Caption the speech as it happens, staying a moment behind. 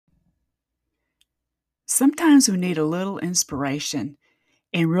Sometimes we need a little inspiration,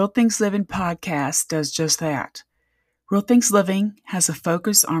 and Real Things Living podcast does just that. Real Things Living has a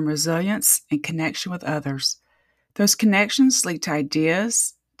focus on resilience and connection with others. Those connections lead to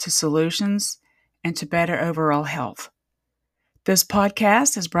ideas, to solutions, and to better overall health. This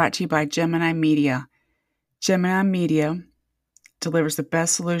podcast is brought to you by Gemini Media. Gemini Media delivers the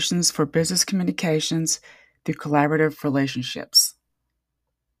best solutions for business communications through collaborative relationships.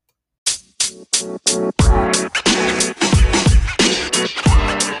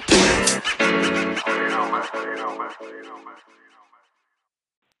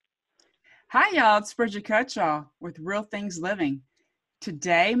 Hi, y'all. It's Bridget Cutchaw with Real Things Living.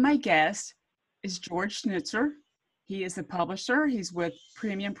 Today, my guest is George Schnitzer. He is a publisher. He's with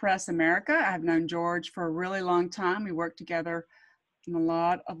Premium Press America. I've known George for a really long time. We worked together in a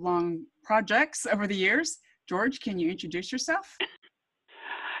lot of long projects over the years. George, can you introduce yourself?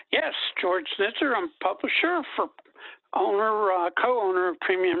 Yes, George Schnitzer. I'm publisher, co-owner of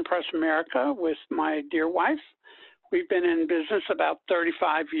Premium Press America with my dear wife. We've been in business about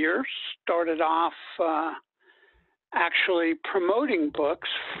 35 years. Started off actually promoting books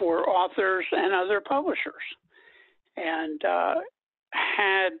for authors and other publishers. And I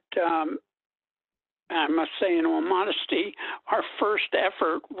must say in all modesty, our first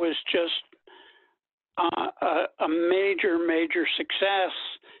effort was just a major success.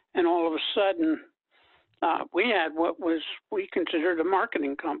 And all of a sudden, we had what we considered a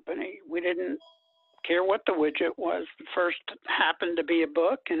marketing company. We didn't care what the widget was. The first happened to be a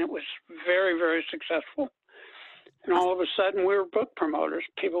book, and it was very successful. And all of a sudden, we were book promoters.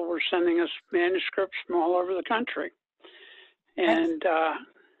 People were sending us manuscripts from all over the country. And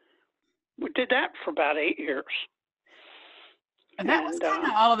we did that for about 8 years. And that was kind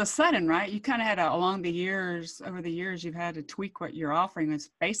of all of a sudden, right? You kind of had over the years, you've had to tweak what you're offering. It's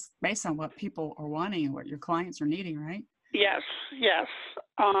based on what people are wanting and what your clients are needing, right? Yes.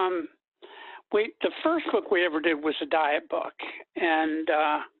 The first book we ever did was a diet book, and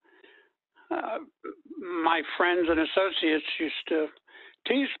my friends and associates used to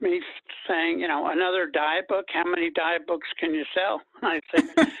tease me saying, another diet book, how many diet books can you sell? And I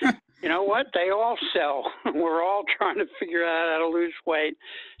said, you know what, they all sell. We're all trying to figure out how to lose weight.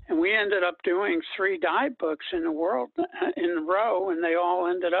 And we ended up doing 3 diet books in the world in a row, and they all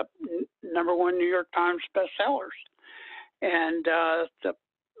ended up #1 New York Times bestsellers. And the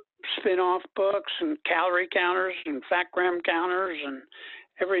spin-off books and calorie counters and fat gram counters and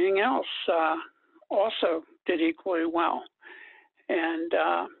everything else also did equally well. And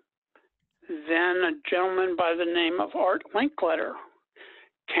then a gentleman by the name of Art Linkletter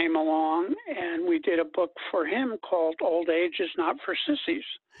came along, and we did a book for him called Old Age is Not for Sissies.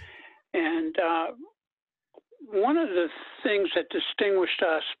 And one of the things that distinguished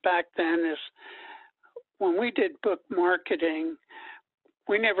us back then is when we did book marketing,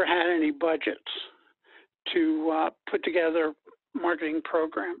 we never had any budgets to put together marketing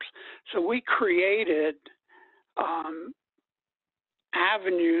programs. So we created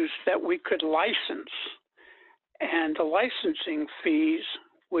avenues that we could license, and the licensing fees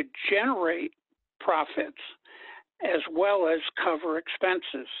would generate profits as well as cover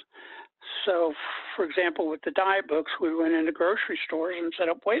expenses. So, for example, with the diet books, we went into grocery stores and set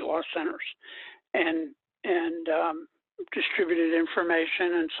up weight loss centers and distributed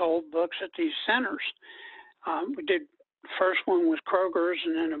information and sold books at these centers. We did first one with Kroger's,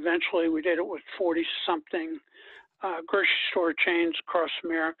 and then eventually we did it with 40-something grocery store chains across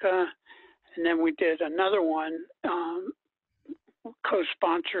America. And then we did another one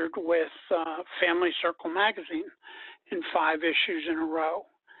co-sponsored with Family Circle magazine in 5 issues in a row.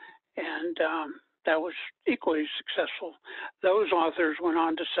 And that was equally successful. Those authors went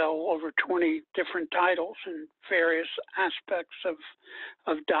on to sell over 20 different titles in various aspects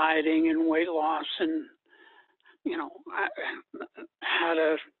of dieting and weight loss, and how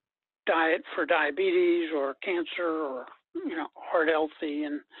to diet for diabetes or cancer or heart healthy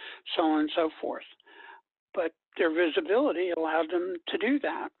and so on and so forth. But their visibility allowed them to do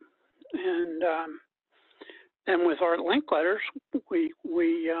that. And then with Art Linkletter, we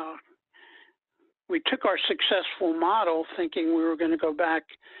took our successful model thinking we were going to go back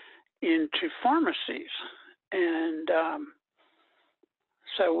into pharmacies. And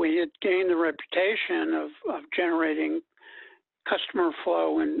so we had gained the reputation of generating customer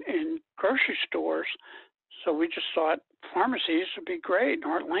flow in grocery stores. So we just thought pharmacies would be great.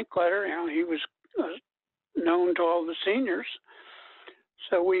 And Art Linkletter, he was known to all the seniors.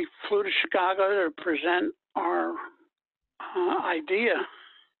 So we flew to Chicago to present our idea.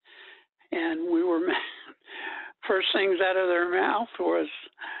 And we were, first things out of their mouth was,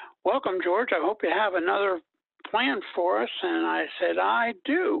 welcome, George. I hope you have another plan for us. And I said, I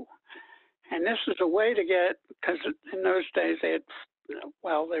do. And this is a way to get, because in those days they had,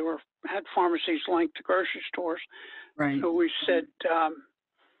 had pharmacies linked to grocery stores. Right. So we said,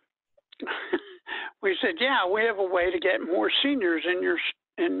 yeah, we have a way to get more seniors in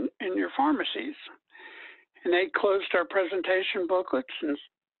your pharmacies. And they closed our presentation booklets and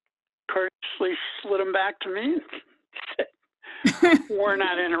courteously slid them back to me and said, we're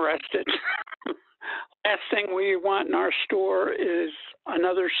not interested. Last thing we want in our store is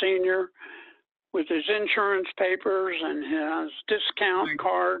another senior with his insurance papers and his discount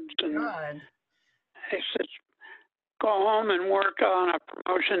cards. And they said, go home and work on a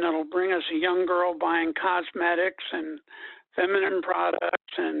promotion that'll bring us a young girl buying cosmetics and feminine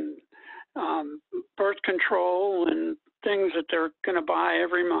products and birth control and things that they're going to buy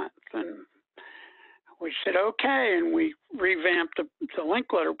every month. And we said, okay, and we revamped the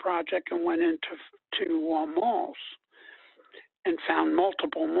Linkletter project and went into malls and found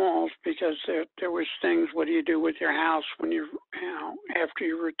multiple malls, because there was things, what do you do with your house when after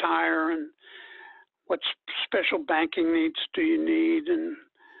you retire, and what special banking needs do you need? And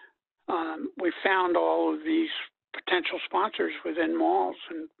we found all of these potential sponsors within malls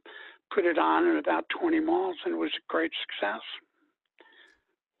and put it on in about 20 malls, and it was a great success.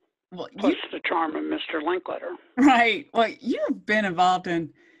 Well, plus the charm of Mr. Linkletter. Right. Well, you've been involved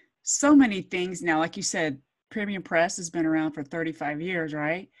in so many things now. Like you said, Premium Press has been around for 35 years,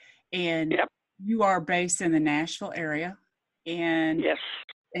 right? And yep. You are based in the Nashville area. And yes.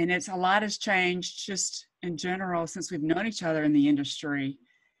 And it's a lot has changed just in general since we've known each other in the industry.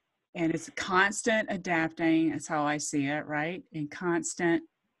 And it's constant adapting. That's how I see it, right? And constant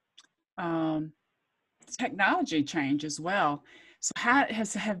technology change as well. So how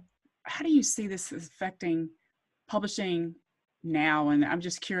do you see this affecting publishing now? And I'm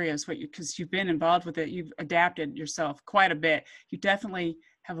just curious because you've been involved with it, you've adapted yourself quite a bit. You definitely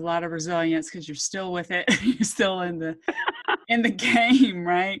have a lot of resilience because you're still with it. You're still in the game,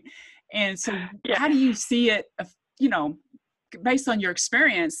 right? And so how do you see it, based on your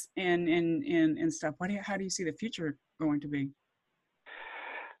experience and stuff, how do you see the future going to be?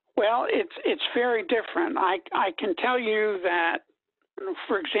 Well, it's very different. I can tell you that,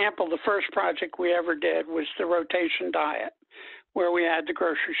 for example, the first project we ever did was the rotation diet, where we had the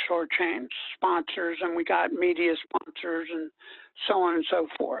grocery store chain sponsors and we got media sponsors and so on and so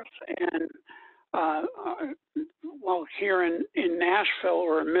forth. And here in Nashville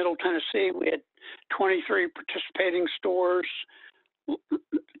or in Middle Tennessee, we had 23 participating stores,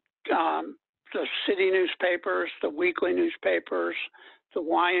 the city newspapers, the weekly newspapers, the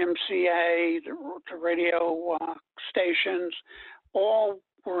YMCA, the radio stations, all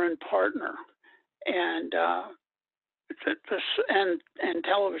were in partner, and and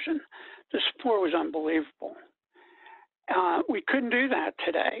television. The support was unbelievable. We couldn't do that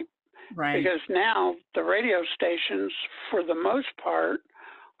today, right? Because now the radio stations, for the most part,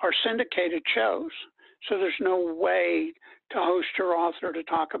 are syndicated shows. So there's no way to host your author to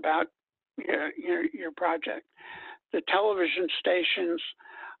talk about your project. The television stations,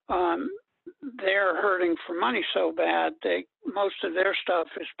 they're hurting for money so bad. Most of their stuff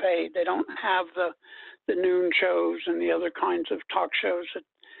is paid. They don't have the noon shows and the other kinds of talk shows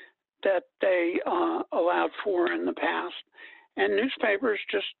that they allowed for in the past. And newspapers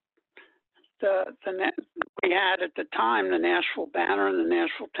we had at the time the Nashville Banner and the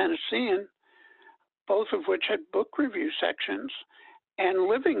Nashville Tennessean, both of which had book review sections and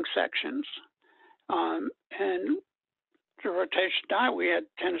living sections. And the rotation diet, we had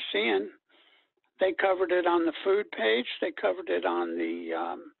Tennessean. They covered it on the food page. They covered it on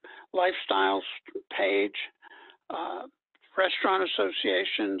the lifestyles page. Restaurant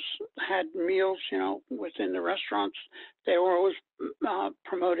associations had meals, within the restaurants. They were always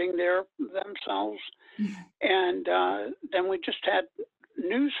promoting themselves. And then we just had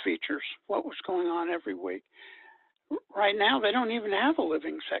news features, what was going on every week. Right now, they don't even have a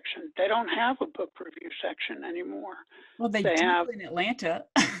living section. They don't have a book review section anymore. Well, they do have in Atlanta.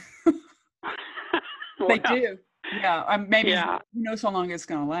 They do. Yeah, maybe who knows how long it's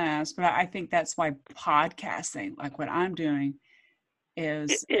going to last, but I think that's why podcasting, like what I'm doing,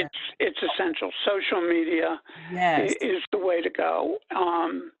 is it's essential. Social media is the way to go.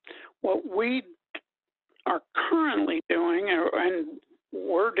 What we are currently doing, and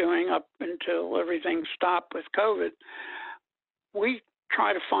we're doing up until everything stopped with COVID, we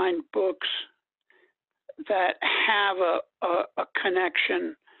try to find books that have a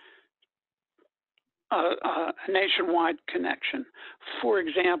connection, a nationwide connection. For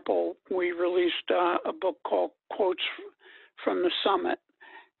example, we released a book called Quotes from the Summit,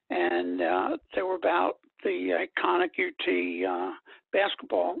 and they were about the iconic UT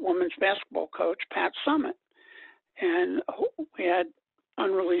women's basketball coach, Pat Summitt. And we had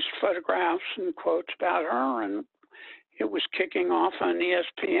unreleased photographs and quotes about her, and it was kicking off on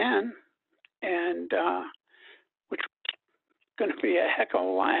ESPN, and which was going to be a heck of a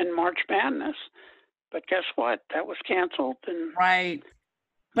lot, and March Madness. But guess what? That was canceled. And right.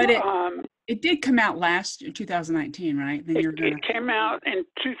 But it did come out last year, 2019, right? Then it came out in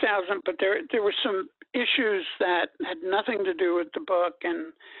 2000, but there were some issues that had nothing to do with the book,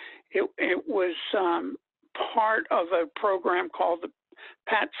 and it was part of a program called the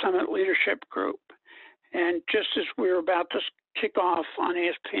Pat Summitt Leadership Group. And just as we were about to kick off on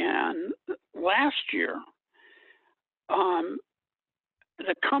ESPN last year,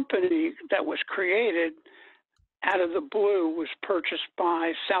 the company that was created out of the blue was purchased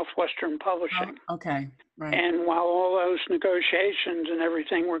by Southwestern Publishing. Oh, okay, right. And while all those negotiations and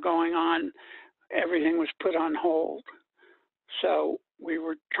everything were going on, everything was put on hold. So we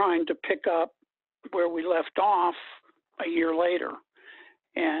were trying to pick up where we left off a year later.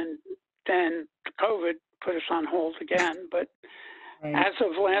 And then COVID put us on hold again. But right. As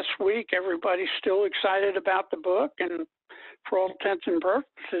of last week, everybody's still excited about the book. And for all intents and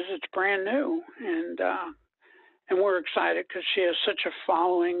purposes, it's brand new. And we're excited because she has such a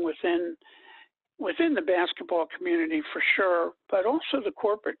following within the basketball community for sure, but also the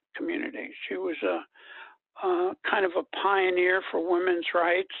corporate community. She was a kind of a pioneer for women's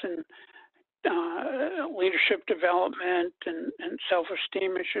rights and leadership development and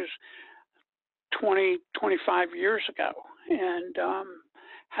self-esteem issues 25 years ago, and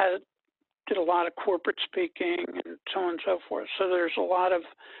did a lot of corporate speaking and so on and so forth. So there's a lot of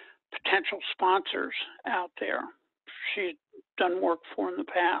potential sponsors out there she's done work for in the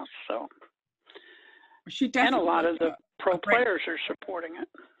past. So and a lot of the pro players are supporting it.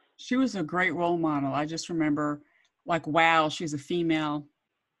 She was a great role model. I just remember, like, wow, she's a female,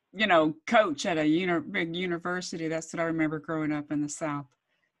 coach at a big university. That's what I remember growing up in the South.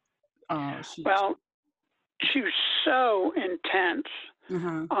 She was so intense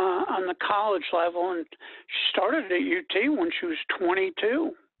on the college level, and she started at UT when she was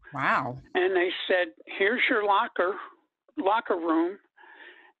 22. Wow. And they said, here's your locker room,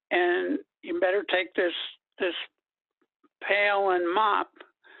 and you better take this pail and mop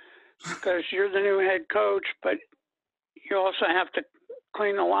because you're the new head coach, but you also have to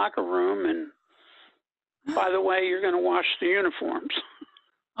clean the locker room, and by the way, you're going to wash the uniforms.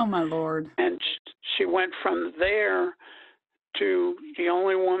 Oh, my Lord. And she went from there to the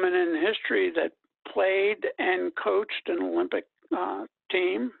only woman in history that played and coached an Olympic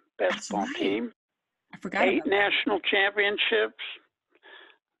basketball team. I forgot 8 national championships,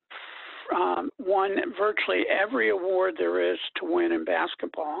 won virtually every award there is to win in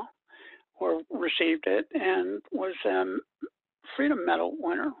basketball, or received it, and was a Freedom Medal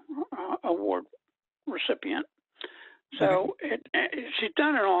winner, award recipient. So she's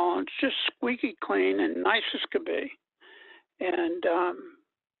done it all. It's just squeaky clean and nice as could be, and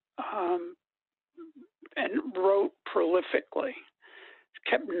wrote prolifically.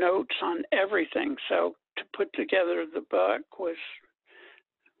 Kept notes on everything. So to put together the book was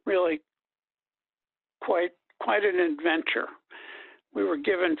really quite an adventure. We were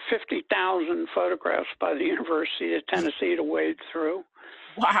given 50,000 photographs by the University of Tennessee to wade through.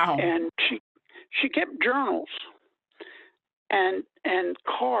 Wow. And she kept journals and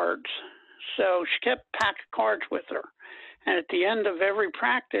cards. So she kept a pack of cards with her. And at the end of every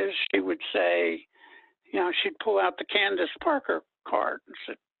practice, she would say, she'd pull out the Candace Parker card and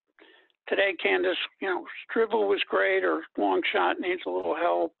said, today, Candace, dribble was great, or long shot needs a little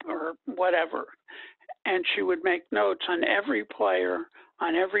help, or whatever. And she would make notes on every player,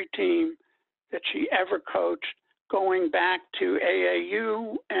 on every team that she ever coached, going back to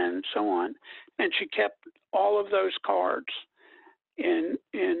AAU and so on. And she kept all of those cards in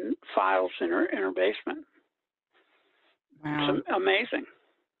files in her basement. Wow. It's amazing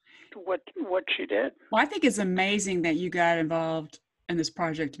what she did. Well, I think it's amazing that you got involved in this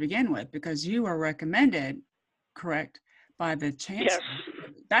project to begin with, because you were recommended, correct, by the chancellor.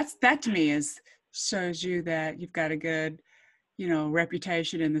 Yes. That to me shows you that you've got a good,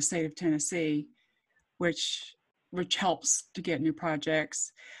 reputation in the state of Tennessee, which helps to get new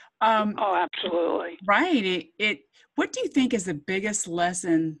projects. Oh, absolutely. Right. What do you think is the biggest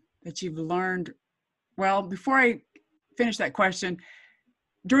lesson that you've learned? Well, before I finish that question,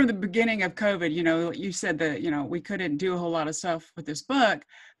 during the beginning of COVID, you said that, we couldn't do a whole lot of stuff with this book,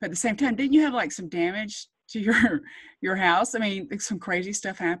 but at the same time, didn't you have like some damage to your house? I mean, like some crazy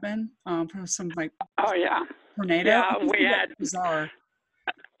stuff happened from some oh yeah tornado. yeah we had bizarre.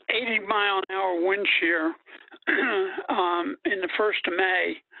 80-mile-an-hour wind shear in the 1st of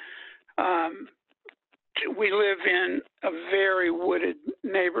May. We live in a very wooded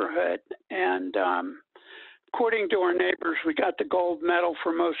neighborhood, and according to our neighbors, we got the gold medal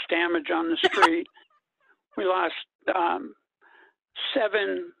for most damage on the street. We lost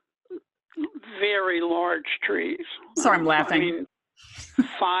 7 very large trees. Sorry, I'm laughing. I mean,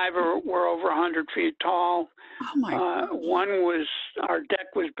 5 were over 100 feet tall. Oh my God. Our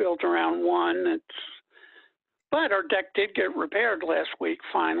deck was built around one. But our deck did get repaired last week,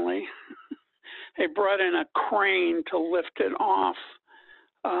 finally. They brought in a crane to lift it off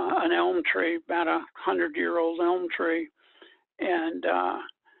an elm tree, about 100-year-old elm tree. And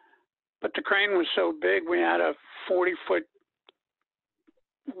but the crane was so big, we had a 40-foot,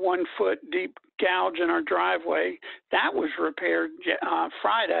 1-foot deep gouge in our driveway. That was repaired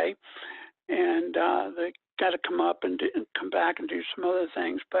Friday, and they got to come up and come back and do some other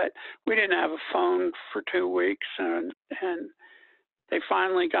things. But we didn't have a phone for 2 weeks, and they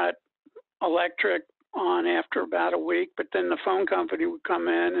finally got electric on after about a week. But then the phone company would come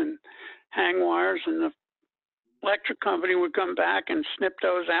in and hang wires, and the electric company would come back and snip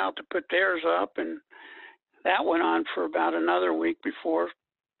those out to put theirs up, and that went on for about another week before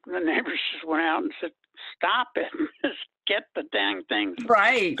the neighbors just went out and said, "Stop it! Just get the dang things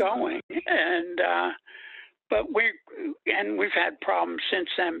going." And but we've had problems since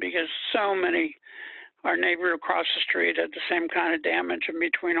then, because so many. Our neighbor across the street had the same kind of damage, and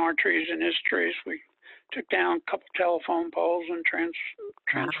between our trees and his trees, we took down a couple telephone poles and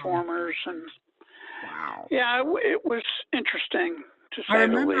transformers. And yeah, it was interesting, to say the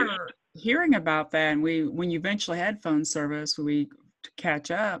least. I remember hearing about that, and when you eventually had phone service, we to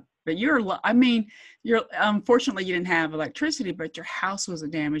catch up. But you're unfortunately you didn't have electricity, but your house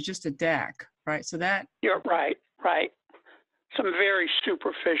wasn't damaged, just a deck, right? So that you're right. Some very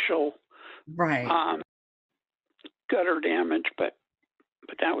superficial, gutter damage, but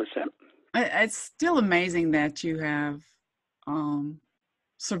that was it. It's still amazing that you have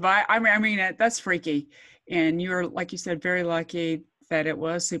survived. I mean, that's freaky, and you're, like you said, very lucky that it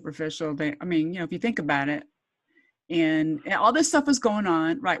was superficial. I mean, if you think about it, and all this stuff was going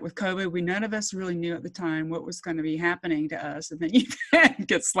on, right, with COVID. None of us really knew at the time what was going to be happening to us, and then you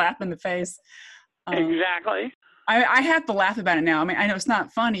get slapped in the face. Exactly. I have to laugh about it now. I mean, I know it's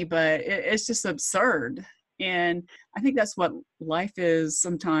not funny, but it's just absurd. And I think that's what life is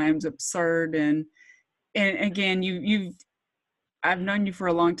sometimes, absurd. And again, I've known you for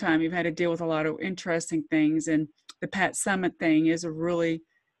a long time. You've had to deal with a lot of interesting things. And the Pat Summitt thing is a really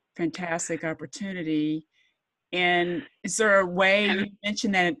fantastic opportunity. And is there a way, you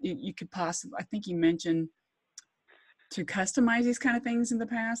mentioned that you could possibly, I think you mentioned to customize these kind of things in the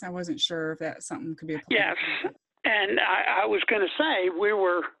past. I wasn't sure if that's something could be applied. Yes. And I was going to say, we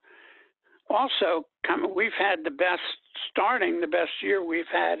were also we've had the best year we've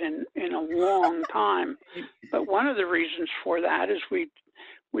had in a long time. But one of the reasons for that is we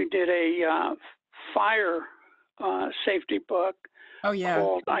did a fire safety book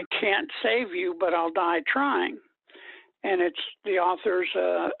called "I Can't Save You, But I'll Die Trying," and it's the author's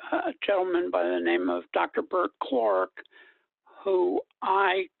a gentleman by the name of Dr. Bert Clark, who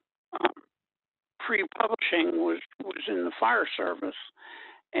I pre-publishing was in the fire service,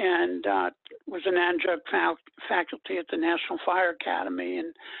 and was an adjunct faculty at the National Fire Academy,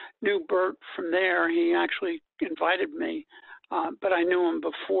 and knew Bert from there. He actually invited me, but I knew him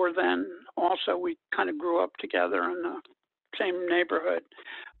before then. Also, we kind of grew up together in the same neighborhood.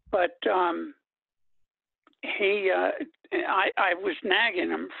 But I was nagging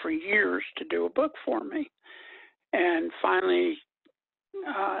him for years to do a book for me, and finally.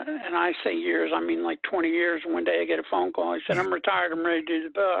 And I say years, I mean like 20 years. And one day I get a phone call. He said, "I'm retired. I'm ready to do the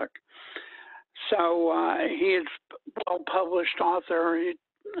book." So he is a well-published author. He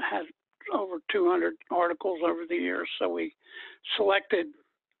had over 200 articles over the years. So we selected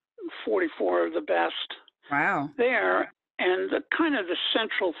 44 of the best. Wow. There. And the kind of the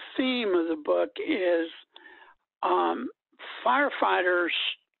central theme of the book is firefighters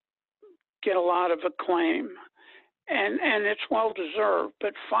get a lot of acclaim. And it's well-deserved,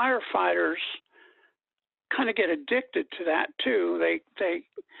 but firefighters kind of get addicted to that too.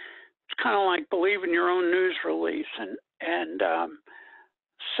 It's kind of like believing your own news release, and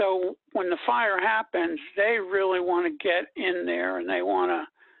so when the fire happens, they really want to get in there and they want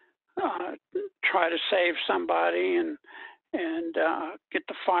to try to save somebody and get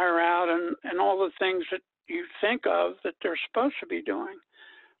the fire out and all the things that you think of that they're supposed to be doing.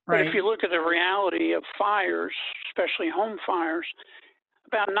 But if you look at the reality of fires, especially home fires,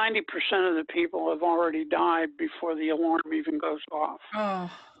 about 90% of the people have already died before the alarm even goes off.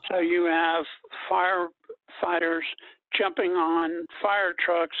 Oh. So you have firefighters jumping on fire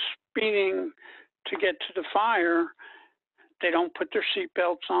trucks, speeding to get to the fire. They don't put their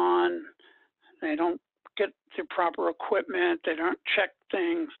seatbelts on. They don't get the proper equipment. They don't check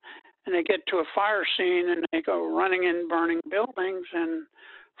things. And they get to a fire scene and they go running in burning buildings. And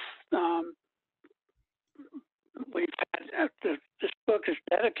we've had this book is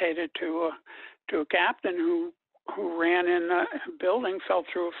dedicated to a captain who ran in a building, fell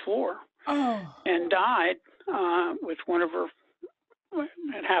through a floor, and died with one of her.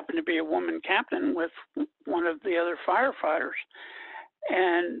 It happened to be a woman captain with one of the other firefighters,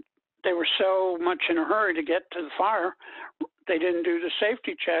 and they were so much in a hurry to get to the fire, they didn't do the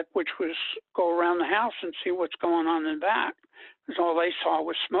safety check, which was go around the house and see what's going on in the back. Because all they saw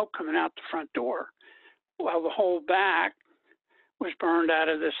was smoke coming out the front door. Well, the whole back was burned out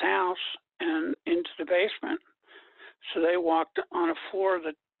of this house and into the basement. So they walked on a floor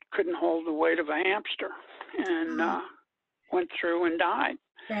that couldn't hold the weight of a hamster and went through and died.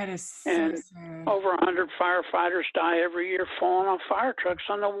 That is so and sad. Over 100 firefighters die every year falling off fire trucks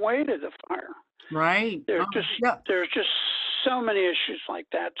on the way to the fire. Right. There's just so many issues like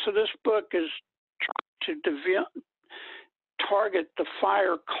that. So this book is trying to target the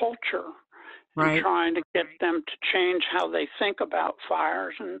fire culture, right, and trying to get them to change how they think about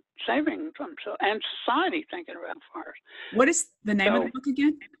fires and saving themselves and society thinking about fires. What is the name of the book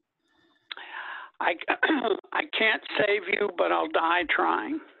again? I can't save you, but I'll die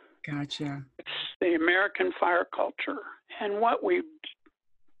trying. Gotcha. It's the American fire culture, and what we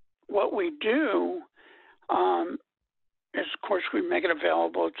do is, of course, we make it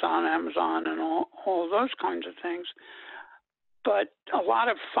available. It's on Amazon and all those kinds of things. But a lot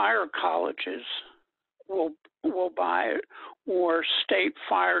of fire colleges will buy it, or state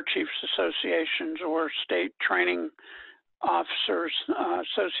fire chiefs associations, or state training officers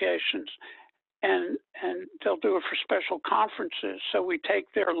associations, and they'll do it for special conferences. So we take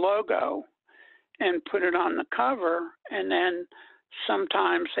their logo and put it on the cover, and then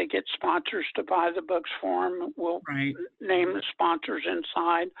sometimes they get sponsors to buy the books for them. We'll name the sponsors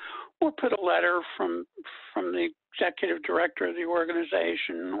inside, or put a letter from the executive director of the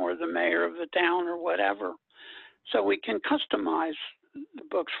organization or the mayor of the town or whatever. So we can customize the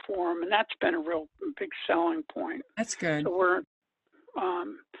books for them, and that's been a real big selling point. That's good. So we're,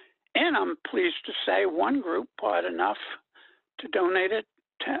 and I'm pleased to say one group bought enough to donate a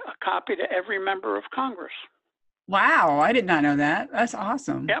copy to every member of Congress. Wow, I did not know that. That's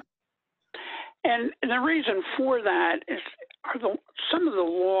awesome. Yep. And the reason for that is some of the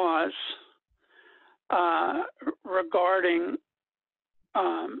laws regarding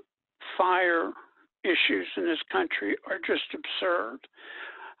fire issues in this country are just absurd.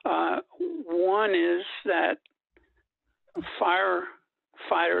 One is that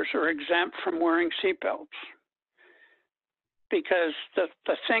firefighters are exempt from wearing seatbelts because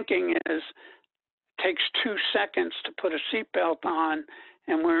the thinking is it takes 2 seconds to put a seatbelt on,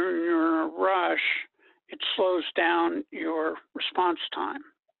 and when you're in a rush, it slows down your response time.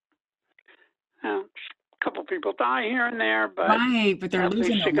 Now, a couple people die here and there, but they're at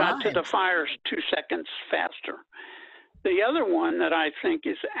losing least you got lives. to the fires 2 seconds faster. The other one that I think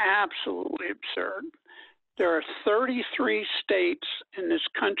is absolutely absurd, there are 33 states in this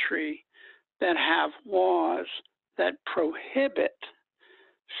country that have laws that prohibit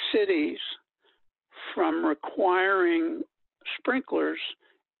cities from requiring sprinklers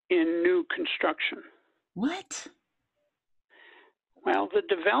in new construction. What? Well, the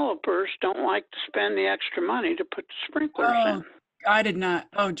developers don't like to spend the extra money to put the sprinklers in. I did not.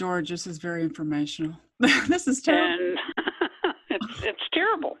 Oh, George, this is very informational. This is terrible. And it's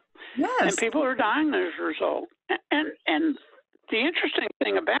terrible. Yes. And people are dying as a result. And the interesting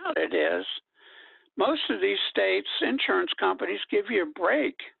thing about it is most of these states' insurance companies give you a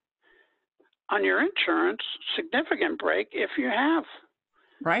break on your insurance, significant break, if you have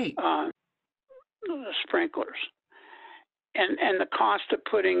the sprinklers. And the cost of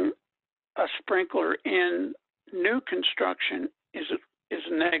putting a sprinkler in new construction is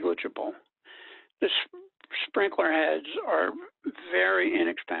negligible. The sprinkler heads are very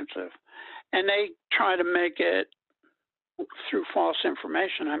inexpensive, and they try to make it through false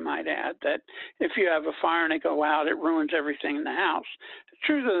information, I might add, that if you have a fire and they go out, it ruins everything in the house. The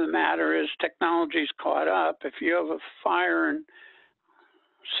truth of the matter is technology's caught up. If you have a fire and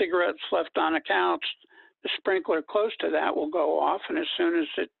cigarettes left on a couch, the sprinkler close to that will go off, and as soon as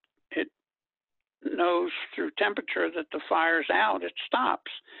it knows through temperature that the fire's out, it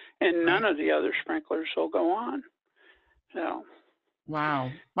stops, and none of the other sprinklers will go on. So,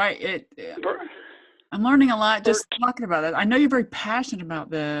 wow, I'm learning a lot Bert, just talking about it. I know you're very passionate about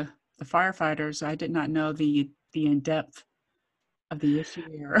the firefighters. I did not know the in depth of the issue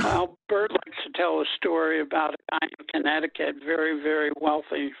here. well, Bert likes to tell a story about a guy in Connecticut, very, very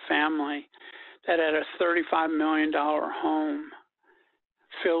wealthy family, that had a $35 million home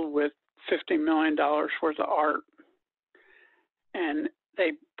filled with $50 million worth of art. And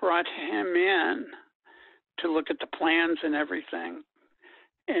they brought him in to look at the plans and everything.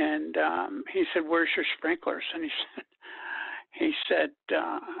 And he said, "Where's your sprinklers?" And he said,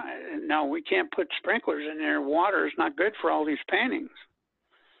 "No, we can't put sprinklers in there. Water is not good for all these paintings."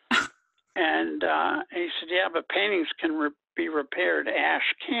 And he said, "Yeah, but paintings can be repaired.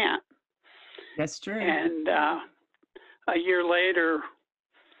 Ash can't." That's true. And a year later,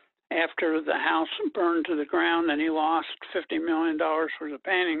 after the house burned to the ground and he lost $50 million worth of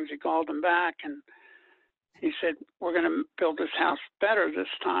paintings, he called them back and he said, "We're going to build this house better this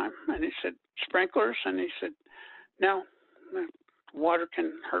time." And he said, "Sprinklers?" And he said, "No, water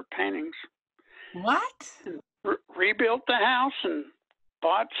can hurt paintings." What? And rebuilt the house and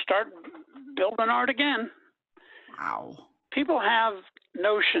start building art again. Wow. People have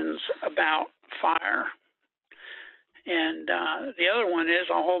notions about fire. And the other one is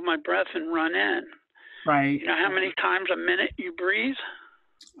I'll hold my breath and run in. Right. You know how many times a minute you breathe?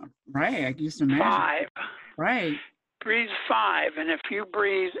 Right. I used to imagine. 5. Right. Breathe 5. And if you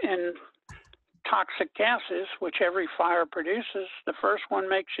breathe in toxic gases, which every fire produces, the first one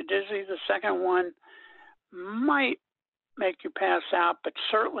makes you dizzy. The second one might make you pass out, but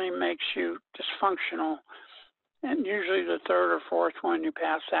certainly makes you dysfunctional. And usually the third or fourth one you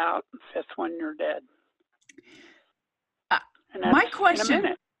pass out, the fifth one you're dead. And that's my in a question,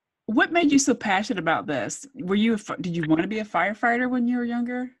 minute. what made you so passionate about this? Did you want to be a firefighter when you were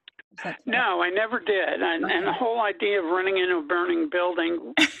younger? No, I never did. And the whole idea of running into a burning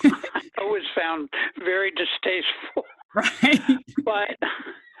building, I always found very distasteful. Right. But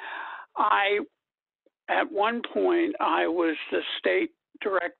at one point, I was the state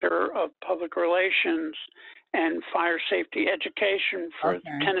director of public relations and fire safety education for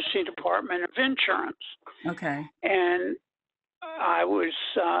the Tennessee Department of Insurance. Okay. And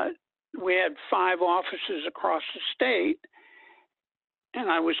we had 5 offices across the state. And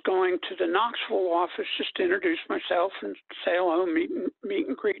I was going to the Knoxville office just to introduce myself and say hello, meet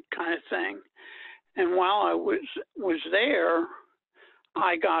and greet kind of thing. And while I was there,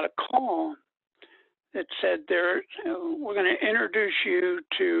 I got a call that said, "We're going to introduce you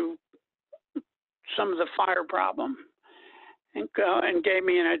to some of the fire problem," and gave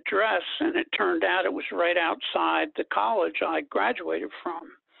me an address. And it turned out it was right outside the college I graduated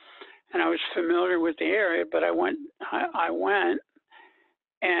from, and I was familiar with the area. But I went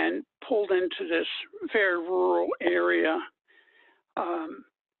and pulled into this very rural area, and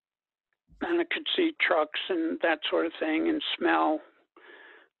I could see trucks and that sort of thing and smell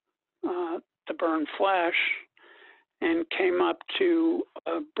the burned flesh, and came up to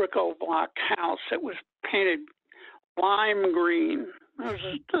a brick-old block house that was painted lime green. It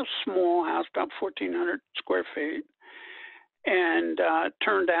was a small house, about 1,400 square feet, and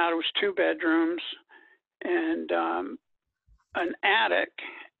turned out it was 2 bedrooms and an attic,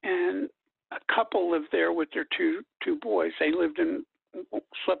 and a couple lived there with their two boys. They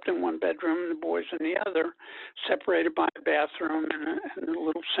slept in one bedroom, and the boys in the other, separated by a bathroom and a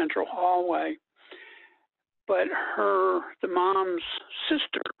little central hallway. But the mom's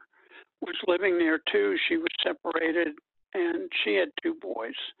sister was living there too. She was separated, and she had 2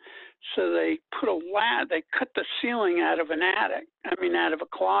 boys. So they they cut the ceiling out of a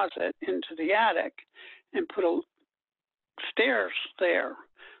closet into the attic, and put stairs there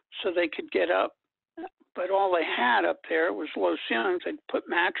so they could get up. But all they had up there was low ceilings. They'd put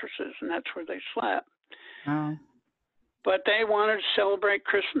mattresses, and that's where they slept. Wow. But they wanted to celebrate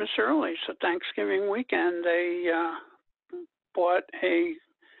Christmas early, so Thanksgiving weekend they bought a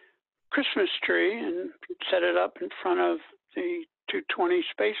Christmas tree and set it up in front of the 220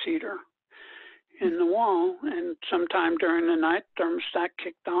 space heater in the wall. And sometime during the night, thermostat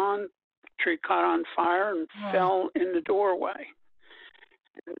kicked on, tree caught on fire and fell in the doorway.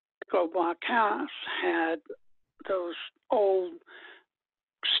 And the block house had those old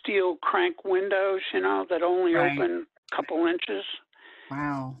steel crank windows, that only open a couple inches.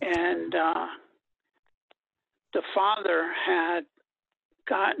 Wow. And the father had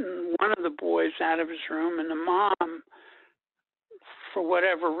gotten one of the boys out of his room, and the mom, for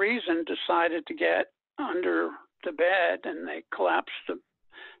whatever reason, decided to get under the bed, and they collapsed the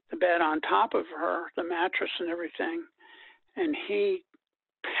bed on top of her, the mattress and everything, and he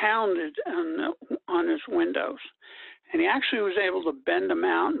pounded on his windows. And he actually was able to bend them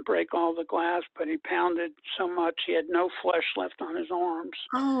out and break all the glass, but he pounded so much he had no flesh left on his arms.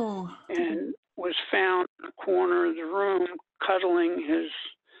 Oh. And was found in the corner of the room cuddling his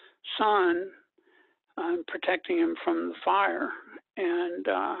son, protecting him from the fire. And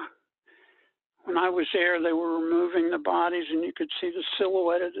when I was there, they were removing the bodies, and you could see the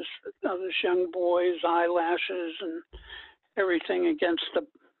silhouette of this young boy's eyelashes and everything against the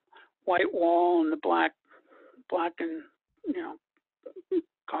white wall and the black and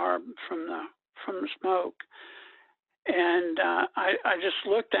carb from the smoke. And I just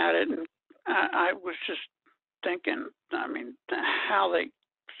looked at it, and I was just thinking, I mean, how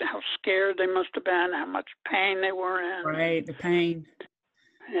scared they must have been, how much pain they were in. Right, the pain.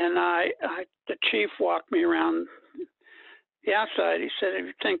 And the chief walked me around the outside. He said, "If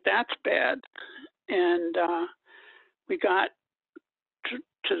you think that's bad," and we got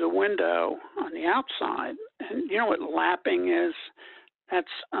to the window on the outside, and you know what lapping is?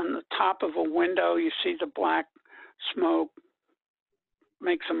 That's on the top of a window. You see the black smoke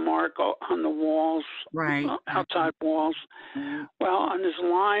makes a mark on the walls, right, outside walls. Right. Well, on this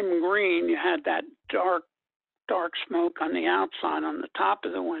lime green, you had that dark smoke on the outside, on the top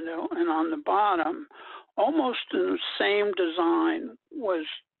of the window, and on the bottom, almost in the same design, was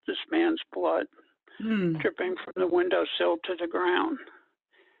this man's blood dripping from the windowsill to the ground.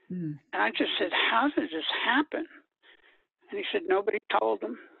 And I just said, "How did this happen?" And he said, "Nobody told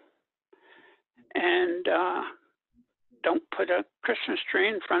him. And don't put a Christmas tree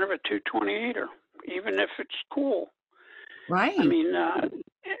in front of a 228er, even if it's cool." Right. I mean,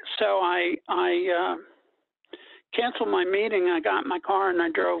 so I canceled my meeting. I got in my car and I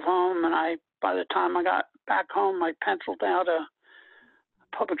drove home. And by the time I got back home, I penciled out a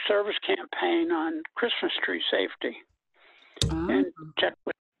public service campaign on Christmas tree safety and checked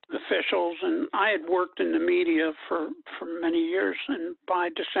with officials. And I had worked in the media for many years. And by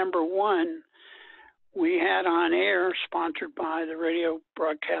December 1, we had on air, sponsored by the Radio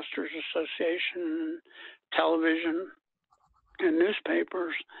Broadcasters Association and television and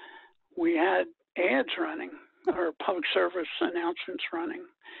newspapers, we had ads running, or public service announcements running.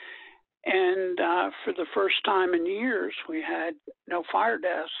 And for the first time in years, we had no fire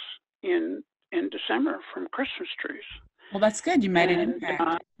deaths in December from Christmas trees. Well, that's good. You made an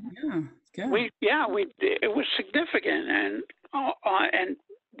impact. Yeah, good. It was significant, and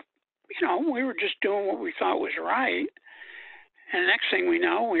we were just doing what we thought was right. And the next thing we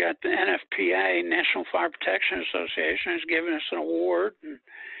know, we got the NFPA, National Fire Protection Association, has given us an award,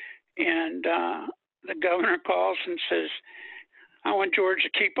 and the governor calls and says, "I want George to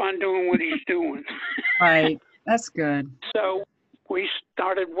keep on doing what he's doing." Right, that's good. So we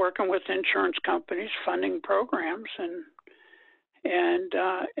started working with insurance companies, funding programs, and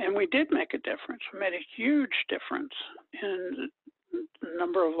we did make a difference. We made a huge difference in the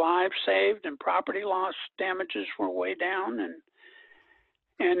number of lives saved, and property loss damages were way down, and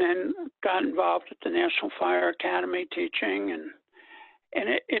then got involved at the National Fire Academy teaching, and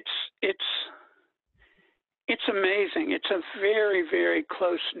it's amazing. It's a very, very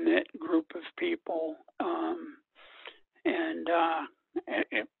close-knit group of people, and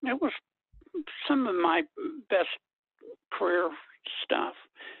it was some of my best career stuff.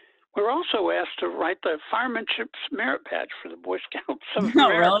 We were also asked to write the Firemanship's Merit Badge for the Boy Scouts of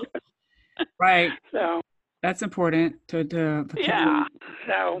America. Really? Right. So that's important to yeah.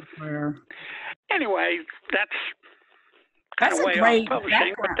 So anyway, that's kind of way off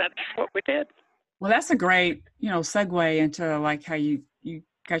publishing, but that's what we did. Well, that's a great, segue into like how you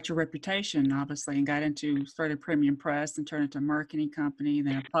got your reputation, obviously, and started Premium Press and turned into a marketing company,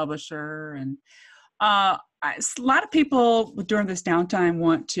 then a publisher. And a lot of people during this downtime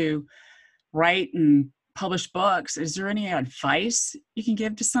want to write and publish books. Is there any advice you can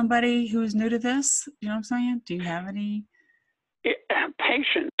give to somebody who's new to this? You know what I'm saying? Do you have any?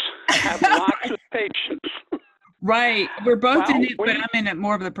 Patience. Have lots of patience. Right. We're both in it, but I'm in it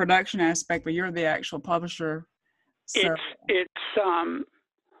more of the production aspect, but you're the actual publisher. So.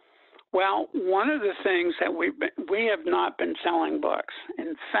 Well, one of the things that we have not been selling books.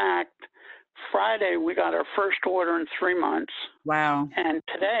 In fact, Friday we got our first order in 3 months. Wow. And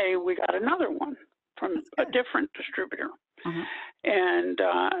today we got another one from a different distributor. Uh-huh. And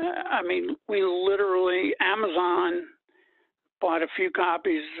we literally, Amazon bought a few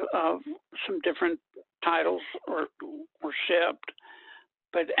copies of some different titles or shipped.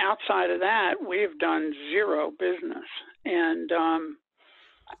 But outside of that, we have done zero business. And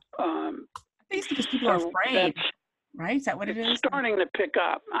I think it's because people are afraid, right? Is that what it is? It's starting to pick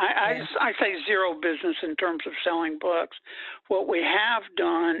up. I say zero business in terms of selling books. What we have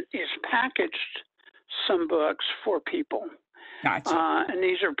done is packaged some books for people. Gotcha. And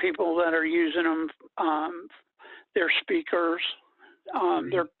these are people that are using them. They're speakers.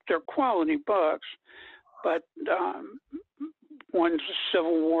 They're quality books, but one's a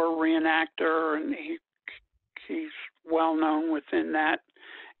Civil War reenactor, and he's well known within that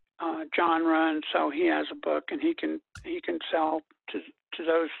genre, and so he has a book, and he can sell to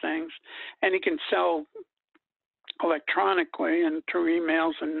those things, and he can sell electronically and through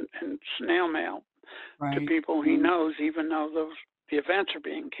emails and snail mail to people he knows, even though the events are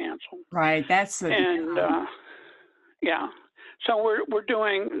being canceled. Right. That's it. And yeah, so we're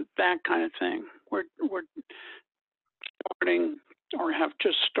doing that kind of thing. We're starting, or have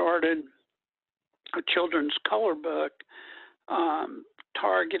just started, a children's color book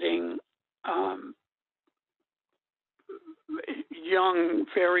targeting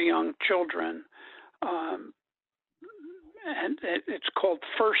very young children, and it's called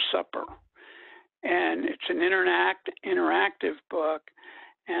First Supper, and it's an interactive book,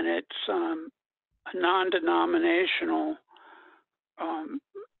 and it's a non-denominational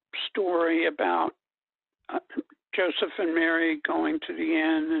story about Joseph and Mary going to the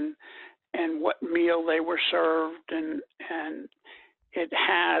inn and what meal they were served, and it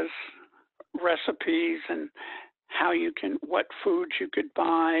has recipes and what foods you could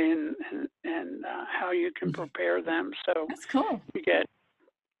buy and how you can prepare them. So that's cool. You get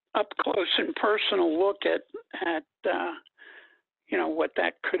up close and personal look at what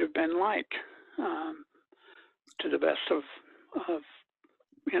that could have been like, to the best of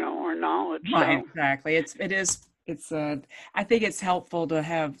our knowledge. Right, so, exactly. It's I think it's helpful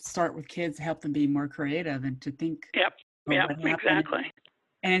to start with kids to help them be more creative and to think. Yep, exactly.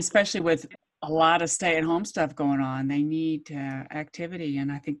 And especially with a lot of stay-at-home stuff going on, they need activity,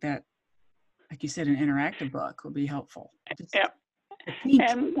 and I think that, like you said, an interactive book will be helpful. Yep.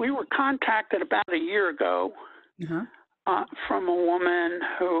 And we were contacted about a year ago from a woman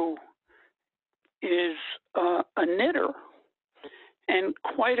who is a knitter and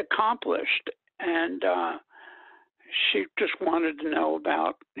quite accomplished, and she just wanted to know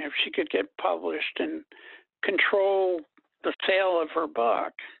about if she could get published and control the sale of her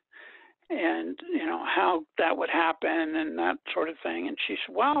book, and how that would happen and that sort of thing. And she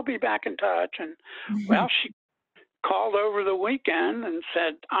said, well, I'll be back in touch. And well, she called over the weekend and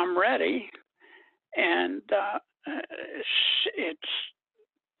said, I'm ready. And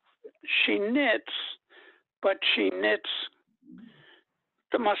she knits, but she knits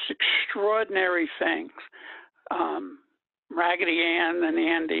the most extraordinary things. Raggedy Ann and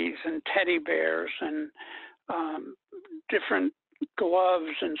Andes and teddy bears and different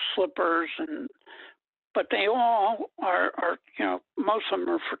gloves and slippers, but they all are most of them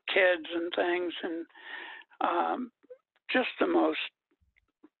are for kids and things, and just the most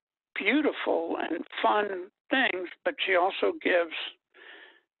beautiful and fun things. But she also gives,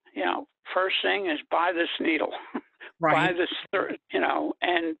 first thing is buy this needle, buy this,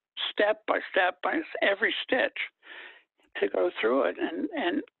 and step by step, by every stitch to go through it, and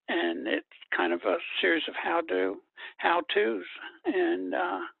it's kind of a series of how-tos, and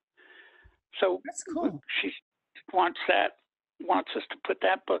so that's cool. She wants us to put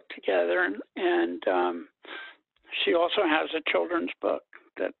that book together, and she also has a children's book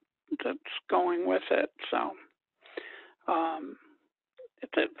that's going with it. So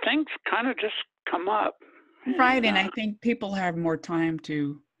things kind of just come up, right? And I think people have more time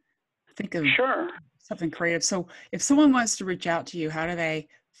to think of something creative. So if someone wants to reach out to you, how do they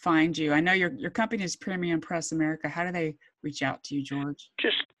find you? I know your company is Premium Press America. How do they reach out to you, George?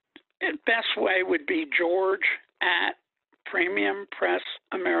 Just the best way would be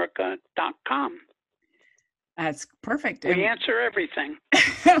george@premiumpressamerica.com. That's perfect. We answer everything.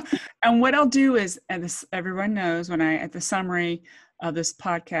 And what I'll do is, and this everyone knows, at the summary of this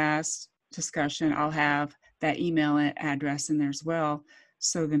podcast discussion, I'll have that email address in there as well.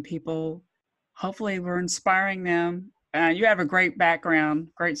 So then people, hopefully we're inspiring them. You have a great background,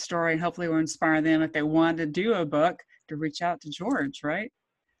 great story, and hopefully we're inspiring them if they want to do a book to reach out to George, right?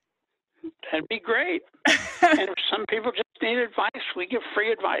 That'd be great. And if some people just need advice, we give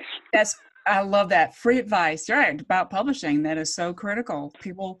free advice. I love that. Free advice, right, about publishing. That is so critical.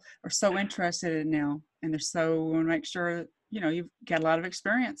 People are so interested in it now, and want to make sure, you've got a lot of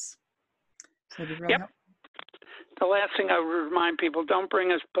experience. So it'd be really helpful. The last thing I would remind people, don't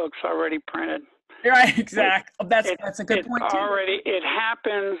bring us books already printed. Right, exactly. That's a good point, too. It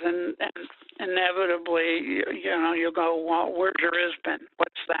happens, and inevitably, you'll go, well, where's your ISBN?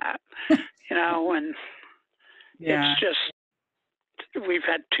 What's that? And it's just, we've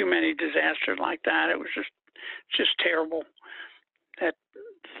had too many disasters like that. It was just terrible that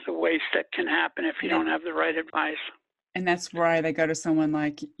the waste that can happen if you don't have the right advice. And that's why they go to someone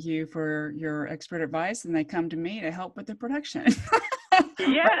like you for your expert advice, and they come to me to help with the production.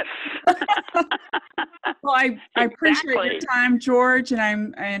 Yes. Well, I appreciate your time, George,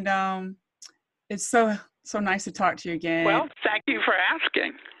 and it's so nice to talk to you again. Well, thank you for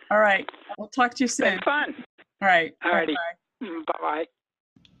asking. All right, we'll talk to you soon. It's been fun. All right. All righty. Bye-bye.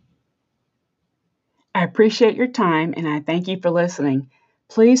 I appreciate your time, and I thank you for listening.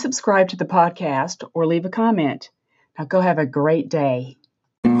 Please subscribe to the podcast or leave a comment. Now go have a great day.